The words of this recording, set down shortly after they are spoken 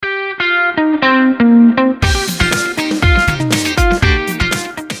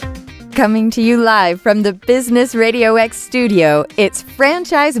Coming to you live from the Business Radio X studio, it's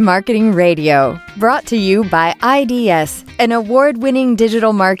Franchise Marketing Radio, brought to you by IDS, an award-winning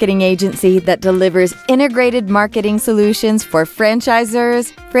digital marketing agency that delivers integrated marketing solutions for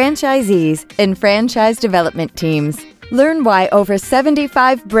franchisors, franchisees, and franchise development teams. Learn why over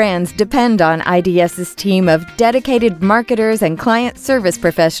 75 brands depend on IDS's team of dedicated marketers and client service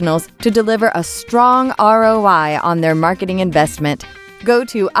professionals to deliver a strong ROI on their marketing investment. Go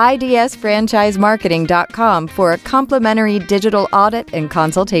to idsfranchisemarketing.com for a complimentary digital audit and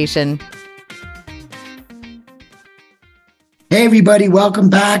consultation. Hey everybody, welcome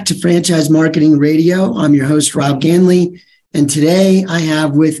back to Franchise Marketing Radio. I'm your host, Rob Ganley, and today I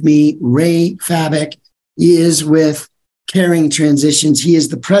have with me Ray Fabick. He is with Caring Transitions. He is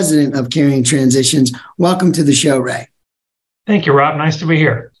the president of Caring Transitions. Welcome to the show, Ray. Thank you, Rob. Nice to be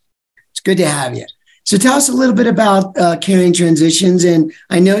here. It's good to have you. So tell us a little bit about Caring Transitions. And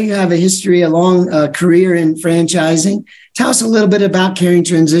I know you have a long career in franchising. Tell us a little bit about Caring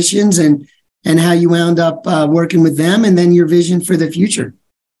Transitions and how you wound up working with them and then your vision for the future.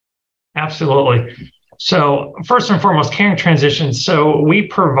 Absolutely. So first and foremost, Caring Transitions. So we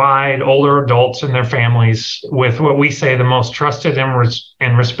provide older adults and their families with what we say the most trusted and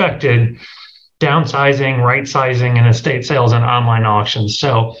respected downsizing, right-sizing, and estate sales and online auctions.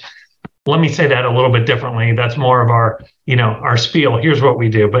 So let me say that a little bit differently. That's more of our spiel. Here's what we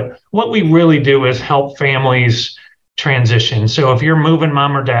do. But what we really do is help families transition. So if you're moving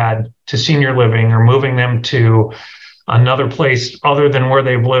mom or dad to senior living or moving them to another place other than where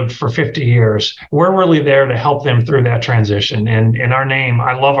they've lived for 50 years, we're really there to help them through that transition. And in our name,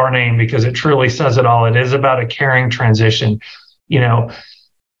 I love our name because it truly says it all. It is about a caring transition.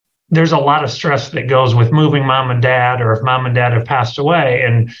 There's a lot of stress that goes with moving mom and dad, or if mom and dad have passed away.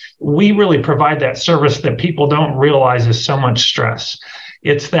 And we really provide that service that people don't realize is so much stress.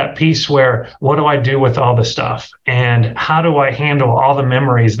 It's that piece where, what do I do with all the stuff? And how do I handle all the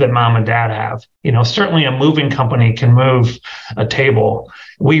memories that mom and dad have? Certainly a moving company can move a table.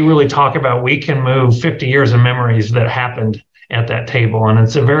 We really talk about, we can move 50 years of memories that happened at that table. And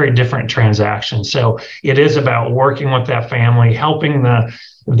it's a very different transaction. So it is about working with that family, helping the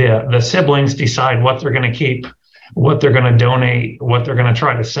siblings decide what they're going to keep, what they're going to donate, what they're going to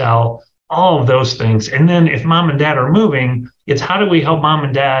try to sell, all of those things. And then if mom and dad are moving, it's how do we help mom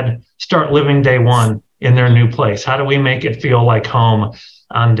and dad start living day one in their new place? How do we make it feel like home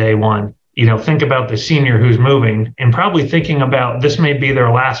on day one? Think about the senior who's moving and probably thinking about this may be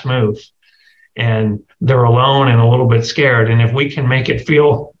their last move and they're alone and a little bit scared. And if we can make it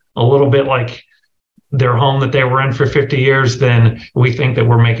feel a little bit like their home that they were in for 50 years, then we think that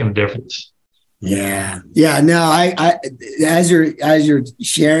we're making a difference. Yeah. No, I as you're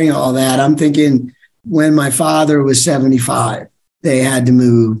sharing all that, I'm thinking when my father was 75, they had to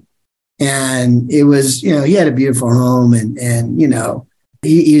move, and it was, he had a beautiful home, and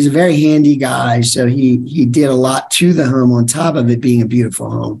he's a very handy guy, so he did a lot to the home on top of it being a beautiful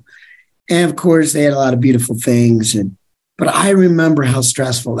home, and of course they had a lot of beautiful things, but I remember how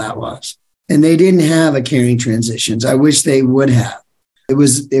stressful that was, and they didn't have a Caring Transitions. I wish they would have. It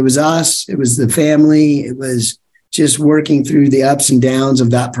was us, it was the family, it was just working through the ups and downs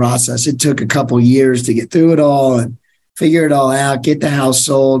of that process. It took a couple years to get through it all and figure it all out, get the house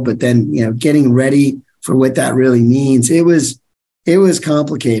sold, but then, getting ready for what that really means. It was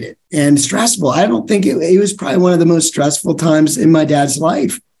complicated and stressful. I don't think it was probably one of the most stressful times in my dad's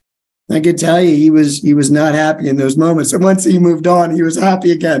life. I could tell you he was not happy in those moments. And once he moved on, he was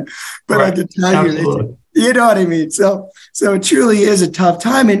happy again. But right. I could tell you, you know what I mean? So it truly is a tough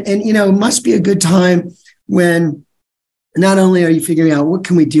time. And it must be a good time when not only are you figuring out what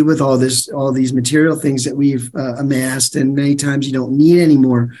can we do with all these material things that we've amassed, and many times you don't need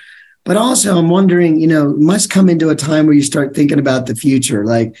anymore, but also I'm wondering, it must come into a time where you start thinking about the future.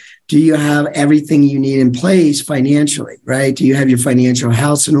 Like, do you have everything you need in place financially, right? Do you have your financial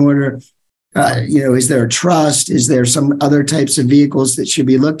house in order? Is there a trust? Is there some other types of vehicles that should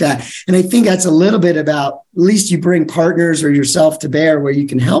be looked at? And I think that's a little bit about, at least you bring partners or yourself to bear where you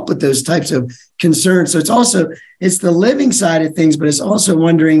can help with those types of concerns. So it's the living side of things, but it's also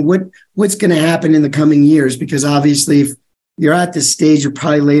wondering what's going to happen in the coming years, because obviously if you're at this stage, you're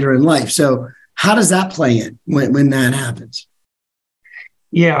probably later in life. So how does that play in when that happens?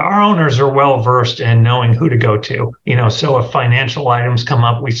 Yeah, our owners are well versed in knowing who to go to. So if financial items come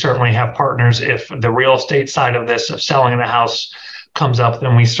up, we certainly have partners. If the real estate side of this, of selling the house comes up,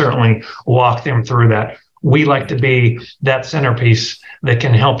 then we certainly walk them through that. We like to be that centerpiece that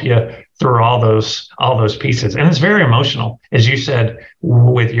can help you through all those pieces. And it's very emotional. As you said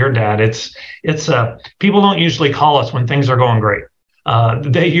with your dad, it's people don't usually call us when things are going great.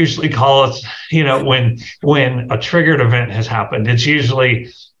 They usually call us, when a triggered event has happened. It's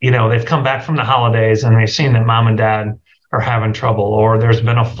usually, they've come back from the holidays and they've seen that mom and dad are having trouble, or there's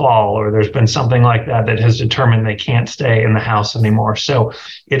been a fall, or there's been something like that that has determined they can't stay in the house anymore. So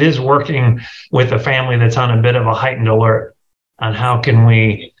it is working with a family that's on a bit of a heightened alert on how can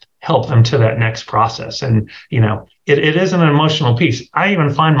we help them to that next process. And, it is an emotional piece. I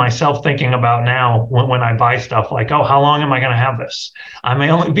even find myself thinking about now when I buy stuff like, oh, how long am I going to have this? I may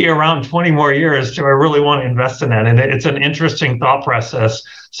only be around 20 more years. Do I really want to invest in that? And it's an interesting thought process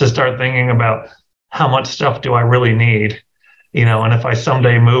to start thinking about how much stuff do I really need? And if I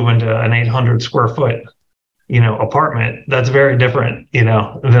someday move into an 800 square foot, apartment, that's very different,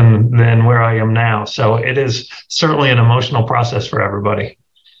 than where I am now. So it is certainly an emotional process for everybody.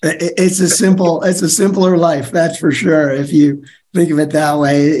 It's a simpler life, that's for sure. If you think of it that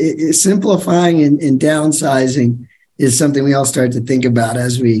way, simplifying and downsizing is something we all start to think about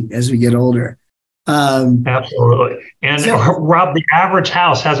as we get older. Absolutely. And Rob, the average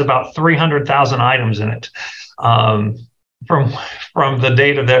house has about 300,000 items in it. From the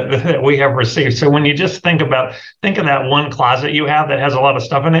data that we have received. So when you just think of that one closet you have that has a lot of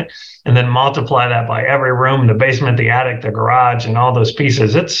stuff in it, and then multiply that by every room, the basement, the attic, the garage, and all those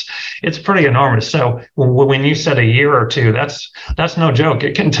pieces, it's pretty enormous. So when you said a year or two, that's no joke.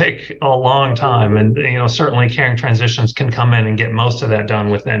 It can take a long time. And, certainly Caring Transitions can come in and get most of that done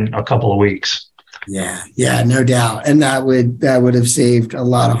within a couple of weeks. Yeah, no doubt. And that would have saved a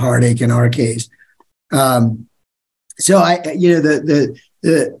lot of heartache in our case. So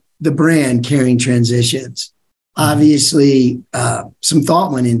the brand Caring Transitions, obviously some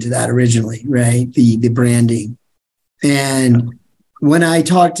thought went into that originally, right? The branding. And when I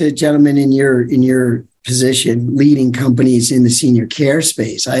talk to gentlemen in your position, leading companies in the senior care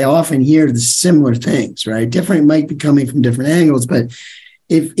space, I often hear the similar things, right? Different might be coming from different angles, but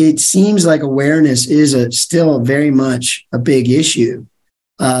it seems like awareness is still very much a big issue.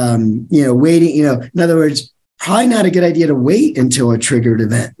 Waiting, in other words, probably not a good idea to wait until a triggered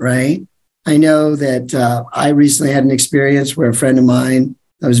event, right? I know that I recently had an experience where a friend of mine,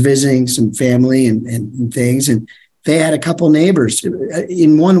 I was visiting some family and things, and they had a couple neighbors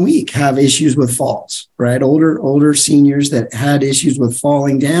in 1 week have issues with falls, right? Older seniors that had issues with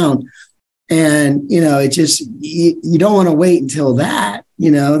falling down. And, it just, you don't want to wait until that,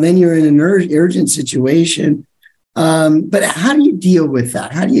 then you're in an urgent situation. But how do you deal with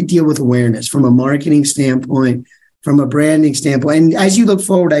that? How do you deal with awareness from a marketing standpoint, from a branding standpoint? And as you look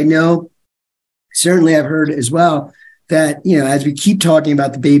forward, I know, certainly I've heard as well that, as we keep talking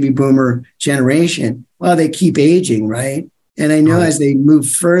about the baby boomer generation, well, they keep aging, right? And I know as they move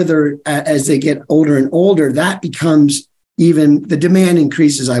further, as they get older and older, that becomes even, the demand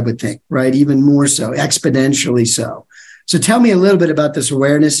increases, I would think, right? Even more so, exponentially so. So tell me a little bit about this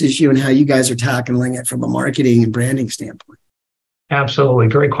awareness issue and how you guys are tackling it from a marketing and branding standpoint. Absolutely.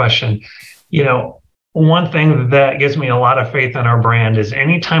 Great question. One thing that gives me a lot of faith in our brand is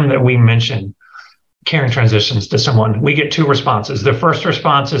anytime that we mention Caring Transitions to someone, we get two responses. The first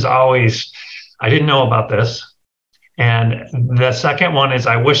response is always, I didn't know about this. And the second one is,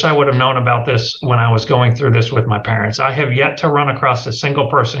 I wish I would have known about this when I was going through this with my parents. I have yet to run across a single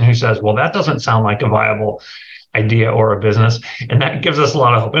person who says, well, that doesn't sound like a viable idea or a business. And that gives us a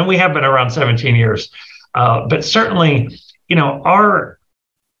lot of hope. And we have been around 17 years. But certainly, our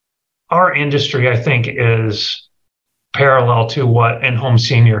industry, I think, is parallel to what in-home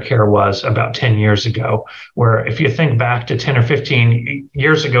senior care was about 10 years ago, where if you think back to 10 or 15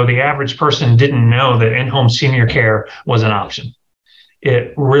 years ago, the average person didn't know that in-home senior care was an option.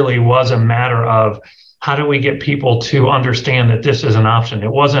 It really was a matter of how do we get people to understand that this is an option?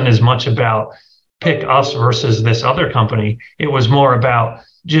 It wasn't as much about pick us versus this other company. It was more about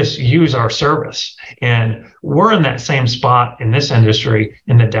just use our service. And we're in that same spot in this industry,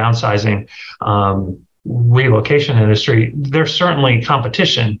 in the downsizing relocation industry. There's certainly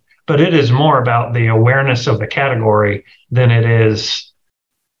competition, but it is more about the awareness of the category than it is,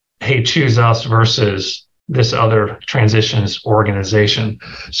 hey, choose us versus this other transitions organization.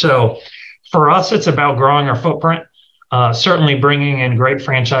 So for us, it's about growing our footprint. Certainly bringing in great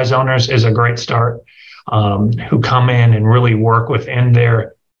franchise owners is a great start, who come in and really work within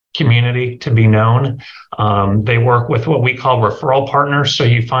their community to be known. They work with what we call referral partners. So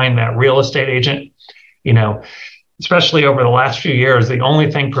you find that real estate agent, especially over the last few years, the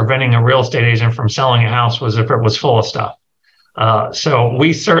only thing preventing a real estate agent from selling a house was if it was full of stuff. So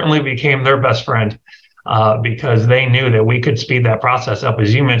we certainly became their best friend. because they knew that we could speed that process up.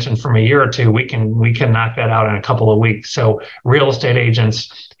 As you mentioned, from a year or two, we can knock that out in a couple of weeks. So real estate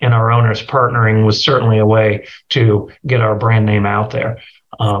agents and our owners partnering was certainly a way to get our brand name out there.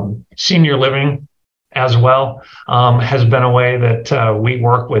 Senior living as well has been a way that we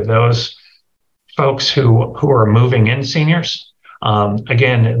work with those folks who are moving in seniors.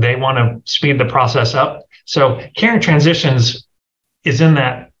 Again, they want to speed the process up. So Caring Transitions is in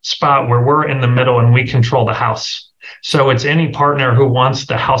that spot where we're in the middle and we control the house. So it's any partner who wants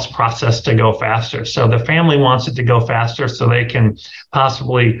the house process to go faster. So the family wants it to go faster so they can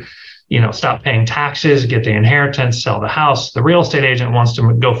possibly, stop paying taxes, get the inheritance, sell the house. The real estate agent wants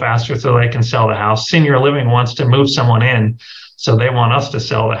to go faster so they can sell the house. Senior living wants to move someone in, so they want us to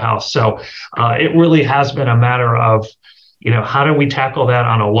sell the house. So it really has been a matter of, how do we tackle that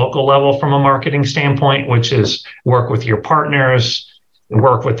on a local level from a marketing standpoint, which is work with your partners,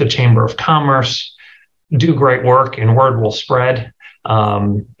 work with the Chamber of Commerce, do great work, and word will spread.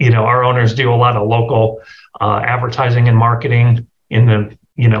 Our owners do a lot of local advertising and marketing in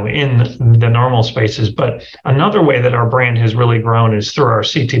the normal spaces. But another way that our brand has really grown is through our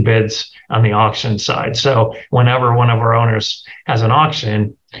CT bids on the auction side. So whenever one of our owners has an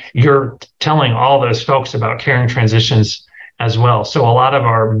auction, you're telling all those folks about Caring Transitions as well. So a lot of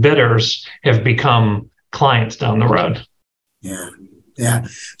our bidders have become clients down the road. Yeah.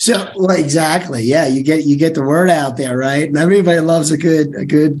 So exactly. Yeah. You get the word out there, right? And everybody loves a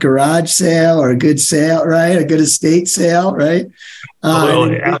good garage sale or a good sale, right? A good estate sale, right?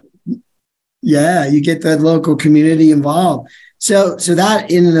 Yeah. You get the local community involved. So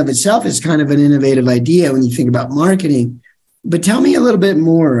that in and of itself is kind of an innovative idea when you think about marketing. But tell me a little bit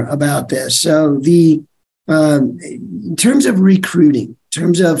more about this. So in terms of recruiting, in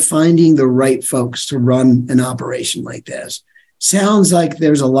terms of finding the right folks to run an operation like this, sounds like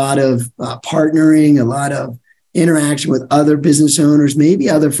there's a lot of partnering, a lot of interaction with other business owners, maybe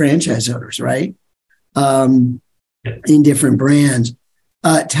other franchise owners, right? In different brands.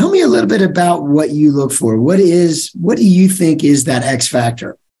 Tell me a little bit about what you look for. What do you think is that X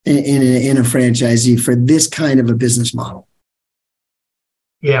factor in a franchisee for this kind of a business model?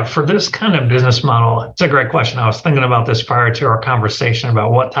 Yeah, for this kind of business model, it's a great question. I was thinking about this prior to our conversation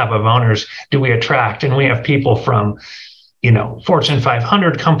about what type of owners do we attract. And we have people from Fortune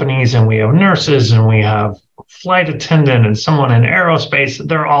 500 companies, and we have nurses, and we have flight attendant and someone in aerospace.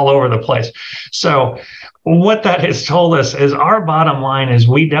 They're all over the place. So what that has told us is our bottom line is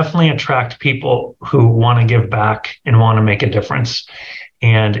we definitely attract people who want to give back and want to make a difference.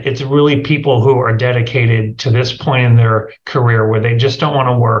 And it's really people who are dedicated to this point in their career where they just don't want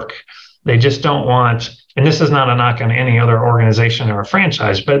to work. They just don't want, and this is not a knock on any other organization or a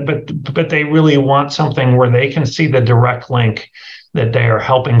franchise, but they really want something where they can see the direct link that they are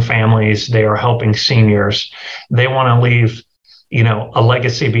helping families, they are helping seniors. They want to leave, a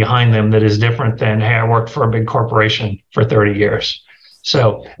legacy behind them that is different than, hey, I worked for a big corporation for 30 years.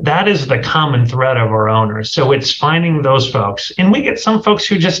 So that is the common thread of our owners. So it's finding those folks, and we get some folks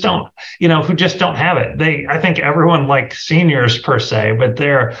who just don't have it. I think everyone likes seniors per se, but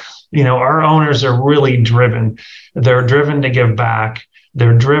our owners are really driven. They're driven to give back.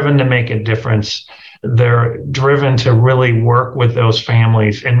 They're driven to make a difference. They're driven to really work with those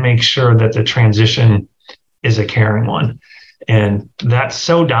families and make sure that the transition is a caring one. And that's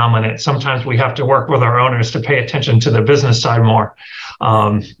so dominant. Sometimes we have to work with our owners to pay attention to the business side more,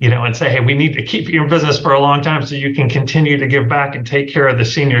 and say, hey, we need to keep you in business for a long time so you can continue to give back and take care of the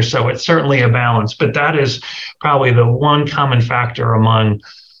seniors. So it's certainly a balance, but that is probably the one common factor among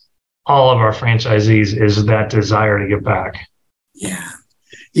all of our franchisees is that desire to give back. Yeah.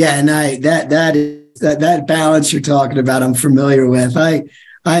 Yeah. And that balance you're talking about, I'm familiar with.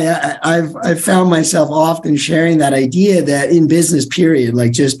 I've found myself often sharing that idea that in business, period,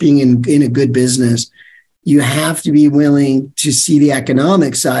 like just being in a good business, you have to be willing to see the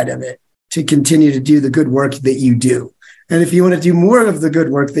economic side of it to continue to do the good work that you do. And if you want to do more of the good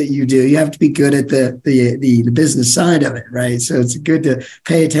work that you do, you have to be good at the business side of it, right? So it's good to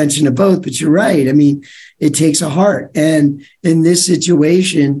pay attention to both. But you're right. I mean, it takes a heart. And in this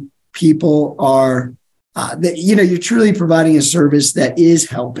situation, people are you're truly providing a service that is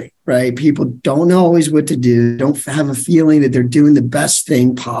helping, right? People don't know always what to do, don't have a feeling that they're doing the best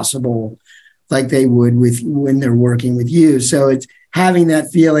thing possible like they would when they're working with you. So it's having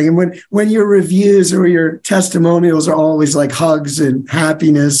that feeling. And when your reviews or your testimonials are always like hugs and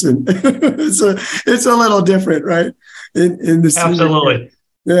happiness, and it's a little different, right? In the Absolutely.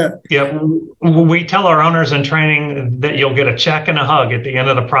 Yeah. We tell our owners in training that you'll get a check and a hug at the end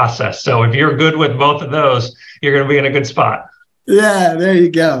of the process. So if you're good with both of those, you're going to be in a good spot. Yeah, there you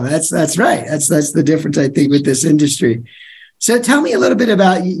go. That's right. That's the difference, I think, with this industry. So tell me a little bit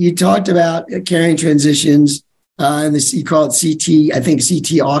about, you talked about Caring Transitions, and you call it CT, I think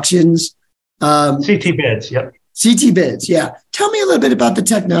CT auctions. CT bids, yep. CT bids, yeah. Tell me a little bit about the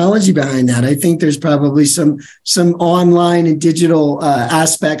technology behind that. I think there's probably some online and digital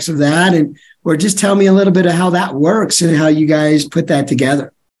aspects of that, or just tell me a little bit of how that works and how you guys put that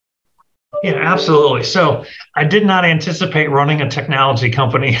together. Yeah, absolutely. So I did not anticipate running a technology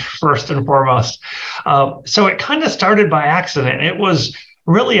company first and foremost. So it kind of started by accident. It was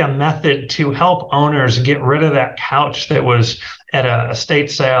really a method to help owners get rid of that couch that was at a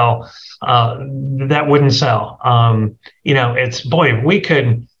estate sale that wouldn't sell. If we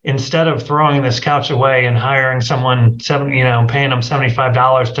could, instead of throwing this couch away and hiring someone, paying them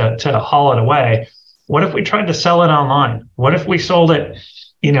 $75 to haul it away, what if we tried to sell it online? What if we sold it?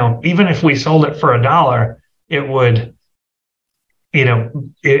 Even if we sold it for $1, it would,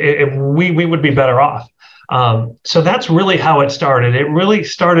 we would be better off. So that's really how it started. It really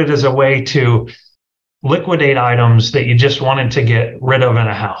started as a way to liquidate items that you just wanted to get rid of in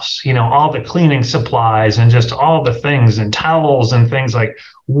a house, all the cleaning supplies and just all the things and towels and things like,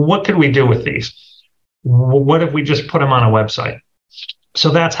 what could we do with these? What if we just put them on a website? So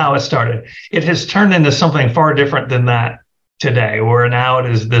that's how it started. It has turned into something far different than that today, where now it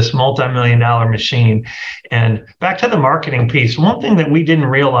is this multi-million-dollar machine. And back to the marketing piece, one thing that we didn't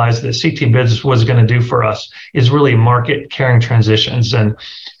realize that CT Bids was going to do for us is really market Caring Transitions. And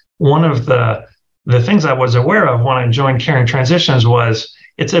one of the things I was aware of when I joined Caring Transitions was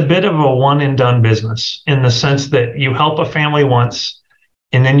it's a bit of a one and done business, in the sense that you help a family once,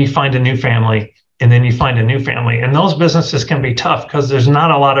 and then you find a new family, and then you find a new family. And those businesses can be tough because there's not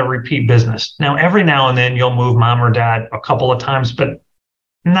a lot of repeat business. Now, every now and then you'll move mom or dad a couple of times, but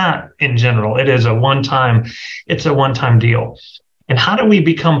not in general. It's a one-time deal. And how do we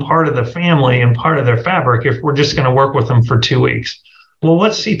become part of the family and part of their fabric if we're just going to work with them for 2 weeks? Well,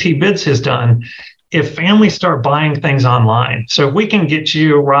 what CT Bids has done, if families start buying things online, so if we can get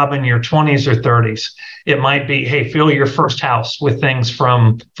you, Rob, in your 20s or 30s, it might be, hey, fill your first house with things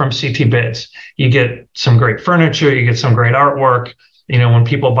from CT Bids. You get some great furniture, you get some great artwork. When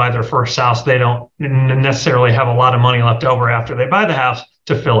people buy their first house, they don't necessarily have a lot of money left over after they buy the house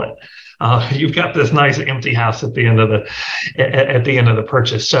to fill it. You've got this nice empty house at the end of the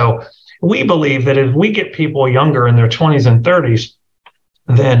purchase. So we believe that if we get people younger in their 20s and 30s,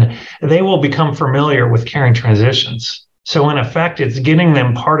 then they will become familiar with Caring Transitions. So in effect, it's getting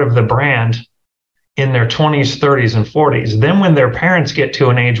them part of the brand in their 20s, 30s, and 40s. Then when their parents get to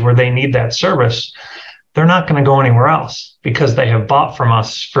an age where they need that service, they're not going to go anywhere else, because they have bought from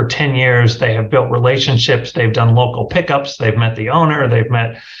us for 10 years. They have built relationships. They've done local pickups. They've met the owner. They've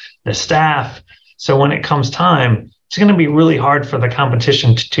met the staff. So when it comes time, it's going to be really hard for the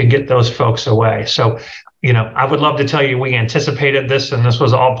competition to get those folks away. So I would love to tell you we anticipated this and this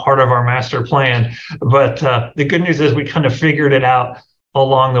was all part of our master plan. But the good news is we kind of figured it out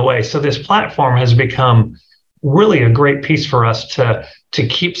along the way. So this platform has become really a great piece for us to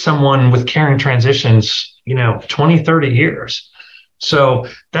keep someone with Caring Transitions, 20, 30 years. So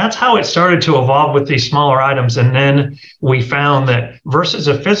that's how it started to evolve with these smaller items. And then we found that versus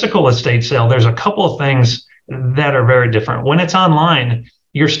a physical estate sale, there's a couple of things that are very different. When it's online,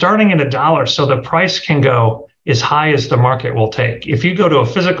 you're starting at $1, so the price can go as high as the market will take. If you go to a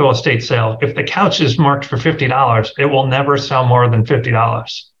physical estate sale, if the couch is marked for $50, it will never sell more than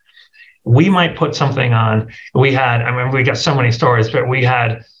 $50. We might put something on. We got so many stories, but we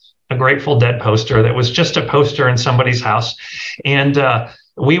had a Grateful Dead poster that was just a poster in somebody's house. And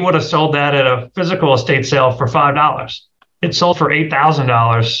we would have sold that at a physical estate sale for $5. It sold for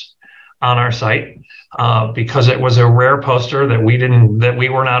 $8,000 on our site. Because it was a rare poster that we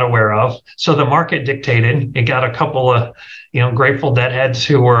were not aware of. So the market dictated. It got a couple of, Grateful Dead heads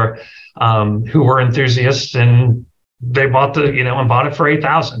who were enthusiasts, and they bought it for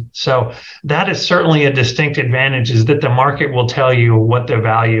 $8,000. So that is certainly a distinct advantage, is that the market will tell you what the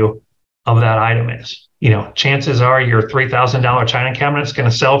value of that item is. Chances are your $3,000 china cabinet is going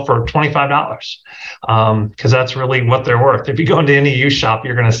to sell for $25, because that's really what they're worth. If you go into any used shop,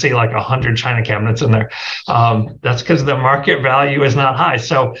 you're going to see like 100 china cabinets in there. That's because the market value is not high.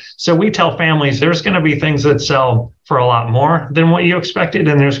 So we tell families there's going to be things that sell for a lot more than what you expected,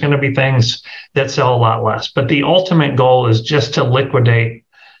 and there's going to be things that sell a lot less. But the ultimate goal is just to liquidate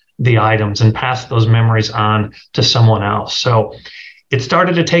the items and pass those memories on to someone else. So it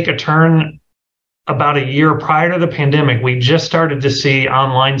started to take a turn about a year prior to the pandemic. We just started to see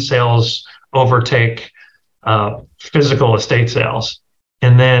online sales overtake physical estate sales.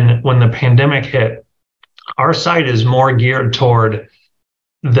 And then when the pandemic hit, our site is more geared toward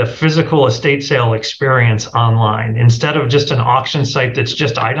the physical estate sale experience online instead of just an auction site that's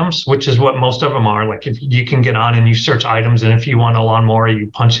just items, which is what most of them are. Like if you can get on and you search items, and if you want a lawnmower,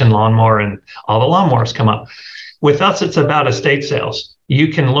 you punch in lawnmower and all the lawnmowers come up. With us, it's about estate sales. You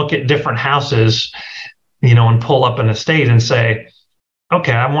can look at different houses, and pull up an estate and say,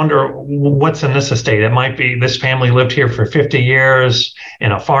 okay, I wonder what's in this estate. It might be this family lived here for 50 years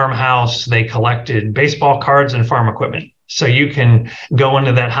in a farmhouse. They collected baseball cards and farm equipment. So you can go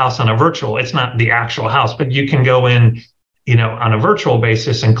into that house on a virtual, it's not the actual house, but you can go in, on a virtual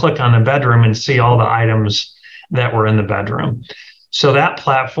basis and click on the bedroom and see all the items that were in the bedroom. So that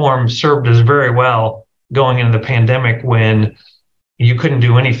platform served us very well going into the pandemic when you couldn't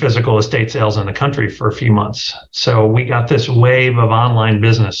do any physical estate sales in the country for a few months. So we got this wave of online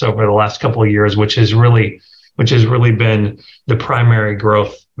business over the last couple of years, which has really been the primary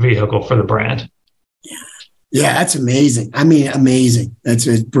growth vehicle for the brand. Yeah, that's amazing. I mean, amazing. It's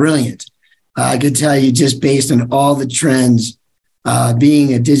brilliant. I could tell you just based on all the trends,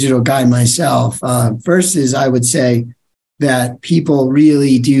 being a digital guy myself, first is I would say that people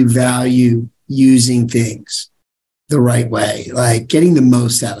really do value using things the right way, like getting the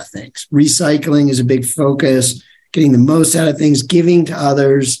most out of things. Recycling is a big focus, getting the most out of things, giving to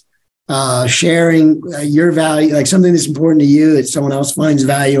others, sharing your value, like something that's important to you that someone else finds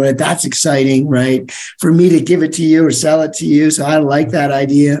value in it. That's exciting, right? For me to give it to you or sell it to you. So I like that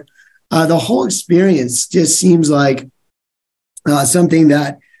idea. The whole experience just seems like something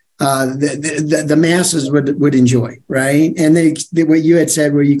that the masses would enjoy, right? And what you had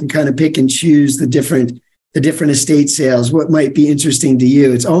said, where you can kind of pick and choose the different estate sales, what might be interesting to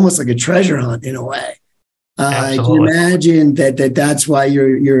you. It's almost like a treasure hunt in a way. I can imagine that's why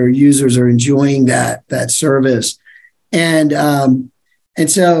your users are enjoying that service. And then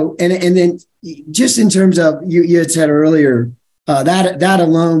just in terms of, you had said earlier, that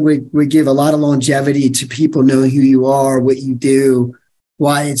alone would give a lot of longevity to people knowing who you are, what you do,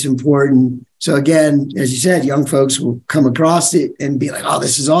 why it's important. So again, as you said, young folks will come across it and be like, oh,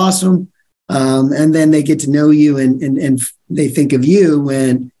 this is awesome. And then they get to know you and they think of you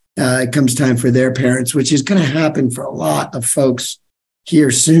when it comes time for their parents, which is going to happen for a lot of folks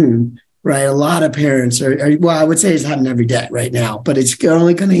here soon, right? A lot of parents well, I would say it's happening every day right now, but it's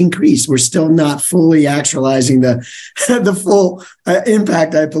only going to increase. We're still not fully actualizing the full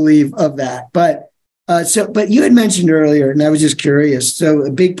impact, I believe, of that. But you had mentioned earlier, and I was just curious. So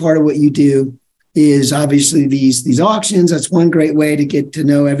a big part of what you do is obviously these auctions. That's one great way to get to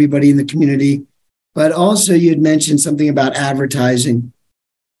know everybody in the community. But also you had mentioned something about advertising.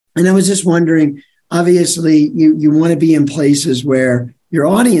 And I was just wondering, obviously you want to be in places where your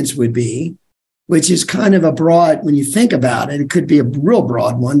audience would be, which is kind of a broad, when you think about it, it could be a real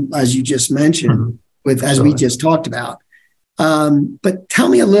broad one, as you just mentioned, as we just talked about. But tell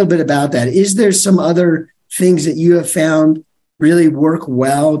me a little bit about that. Is there some other things that you have found really work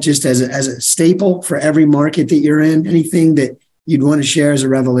well just as a staple for every market that you're in? Anything that you'd want to share as a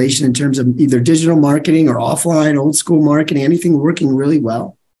revelation in terms of either digital marketing or offline, old school marketing, anything working really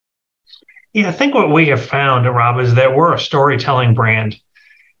well? Yeah, I think what we have found, Rob, is that we're a storytelling brand,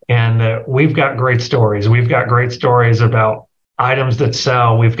 and we've got great stories. We've got great stories about items that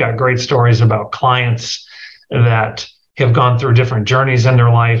sell. We've got great stories about clients that have gone through different journeys in their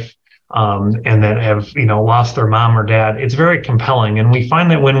life, and that have, lost their mom or dad. It's very compelling. And we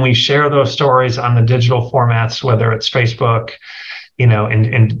find that when we share those stories on the digital formats, whether it's Facebook,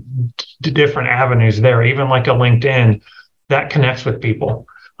 and different avenues there, even like a LinkedIn, that connects with people.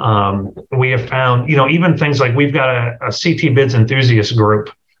 We have found, even things like we've got a CT Bids enthusiast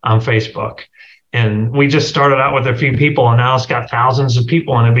group on Facebook, and we just started out with a few people, and now it's got thousands of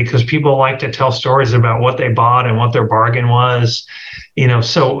people in it because people like to tell stories about what they bought and what their bargain was,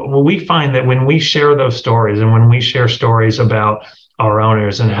 so we find that when we share those stories and when we share stories about our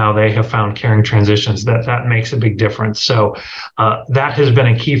owners and how they have found caring transitions, that makes a big difference. So that has been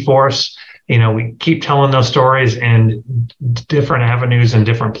a key for us. We keep telling those stories in different avenues and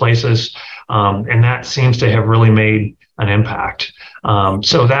different places, and that seems to have really made an impact.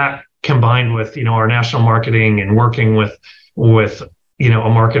 So that combined with, our national marketing and working with a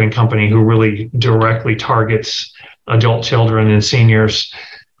marketing company who really directly targets adult children and seniors.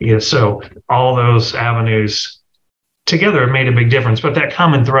 So all those avenues together have made a big difference, but that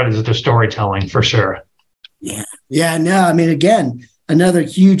common thread is the storytelling for sure. Yeah. No, I mean, again, another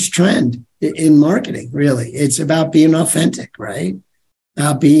huge trend in marketing, really. It's about being authentic, right?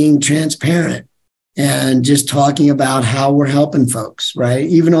 Being transparent and just talking about how we're helping folks, right?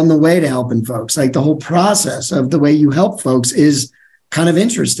 Even on the way to helping folks, like the whole process of the way you help folks is kind of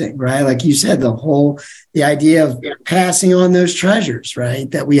interesting, right? Like you said, the idea of passing on those treasures, right?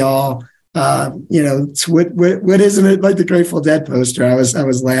 That we all, it's what isn't it, like the Grateful Dead poster? I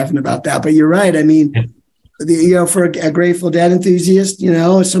was laughing about that, but you're right. I mean, for a Grateful Dead enthusiast,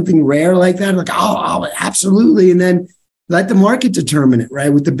 something rare like that, like, oh, absolutely. And then let the market determine it,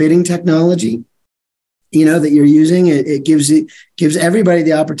 right? With the bidding technology, that you're using, it gives everybody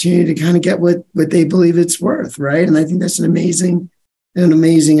the opportunity to kind of get what they believe it's worth, right? And I think that's an amazing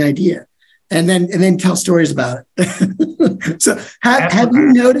idea. And then tell stories about it. So have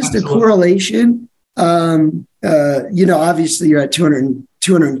you noticed a correlation? Obviously you're at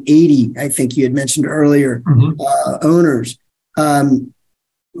 280, I think you had mentioned earlier, owners. Have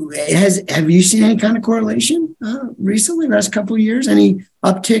you seen any kind of correlation recently, last couple of years? Any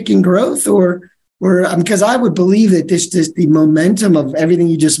uptick in growth or because I would believe that the momentum of everything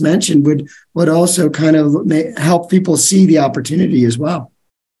you just mentioned would also kind of help people see the opportunity as well.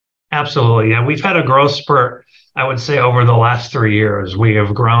 Absolutely. Yeah. We've had a growth spurt, I would say, over the last 3 years. We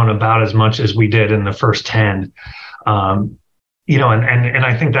have grown about as much as we did in the first 10. And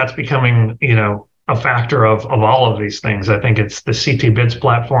I think that's becoming, a factor of all of these things. I think it's the CT Bids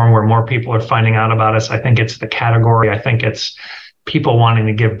platform where more people are finding out about us. I think it's the category. I think it's people wanting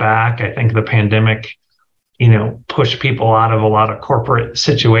to give back. I think the pandemic, pushed people out of a lot of corporate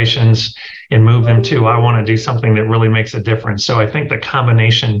situations and move them to, I want to do something that really makes a difference. So I think the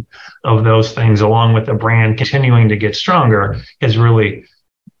combination of those things, along with the brand continuing to get stronger, has really,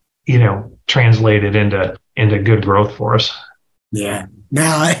 translated into good growth for us. Yeah.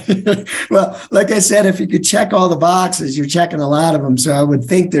 Now, well, like I said, if you could check all the boxes, you're checking a lot of them. So I would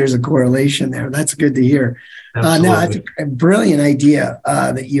think there's a correlation there. That's good to hear. No, that's a brilliant idea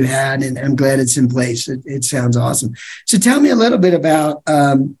that you had, and I'm glad it's in place. It sounds awesome. So tell me a little bit about,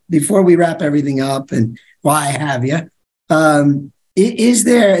 before we wrap everything up and why I have you, is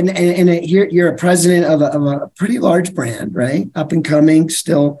there, and you're a president of a pretty large brand, right? Up and coming,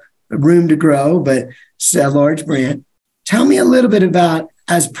 still room to grow, but still a large brand. Tell me a little bit about,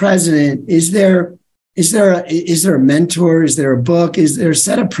 as president, is there a mentor? Is there a book? Is there a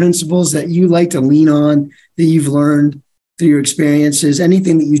set of principles that you like to lean on that you've learned through your experiences?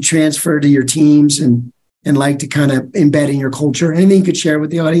 Anything that you transfer to your teams and like to kind of embed in your culture? Anything you could share with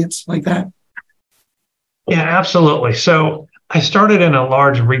the audience like that? Yeah, absolutely. So I started in a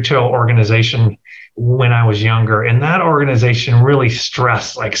large retail organization when I was younger, and that organization really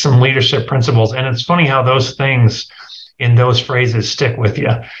stressed like some leadership principles. And it's funny how those things in those phrases stick with you.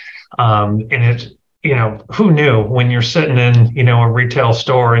 And it, who knew when you're sitting in, a retail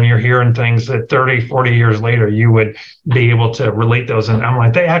store and you're hearing things that 30, 40 years later, you would be able to relate those. And I'm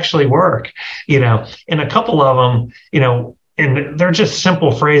like, they actually work, and a couple of them, and they're just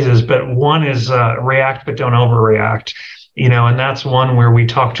simple phrases, but one is react, but don't overreact. And that's one where we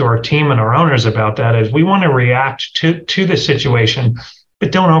talk to our team and our owners about that, is we want to react to the situation,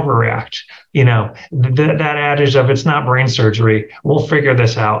 but don't overreact. That adage of it's not brain surgery, we'll figure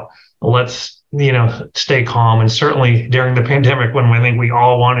this out. Let's, stay calm. And certainly during the pandemic, when I think we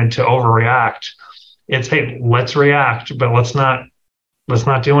all wanted to overreact, it's, hey, let's react, but let's not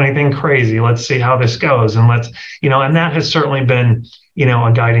do anything crazy. Let's see how this goes. And let's, and that has certainly been,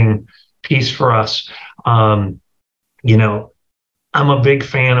 a guiding piece for us. I'm a big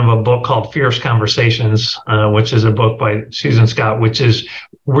fan of a book called Fierce Conversations, which is a book by Susan Scott, which is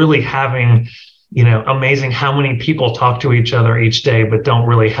really having, amazing how many people talk to each other each day, but don't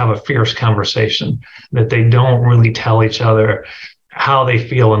really have a fierce conversation, that they don't really tell each other how they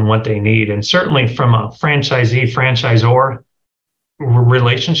feel and what they need. And certainly from a franchisee-franchisor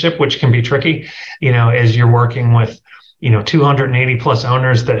relationship, which can be tricky, as you're working with 280 plus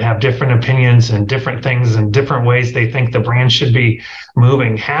owners that have different opinions and different things and different ways they think the brand should be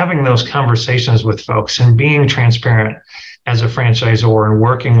moving, having those conversations with folks and being transparent as a franchisor and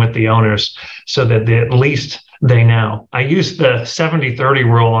working with the owners so that at least they know. I use the 70-30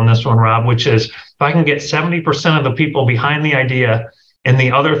 rule on this one, Rob, which is if I can get 70% of the people behind the idea and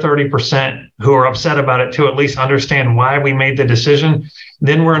the other 30% who are upset about it to at least understand why we made the decision,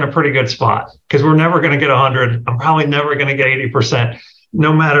 then we're in a pretty good spot, because we're never going to get 100. I'm probably never going to get 80%.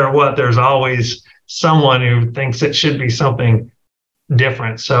 No matter what, there's always someone who thinks it should be something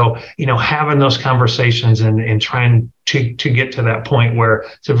different. So, having those conversations and trying to get to that point where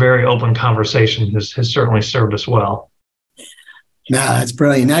it's a very open conversation has certainly served us well. No, that's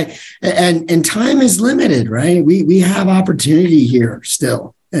brilliant. And time is limited, right? We have opportunity here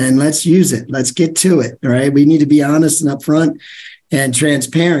still, and let's use it. Let's get to it, right? We need to be honest and upfront and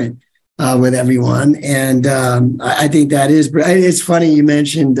transparent with everyone. And I think that is, it's funny you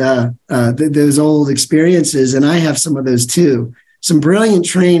mentioned those old experiences, and I have some of those too. some brilliant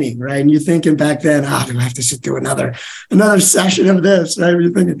training, right? And you're thinking back then, do I have to sit through another session of this, right?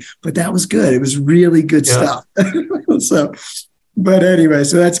 You're thinking, but that was good. It was really good stuff. So, but anyway,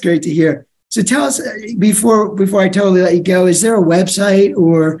 so that's great to hear. So tell us, before I totally let you go, is there a website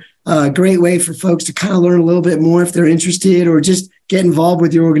or a great way for folks to kind of learn a little bit more if they're interested, or just get involved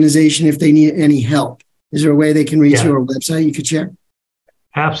with your organization if they need any help? Is there a way they can reach your website you could share?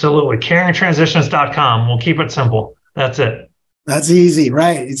 Absolutely. Caringtransitions.com. We'll keep it simple. That's it. That's easy,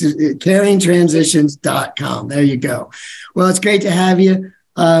 right? It's caringtransitions.com. There you go. Well, it's great to have you,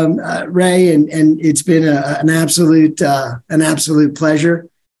 Ray, and it's been an absolute pleasure.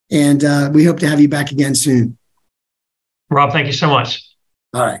 And we hope to have you back again soon. Rob, thank you so much.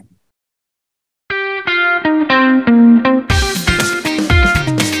 All right.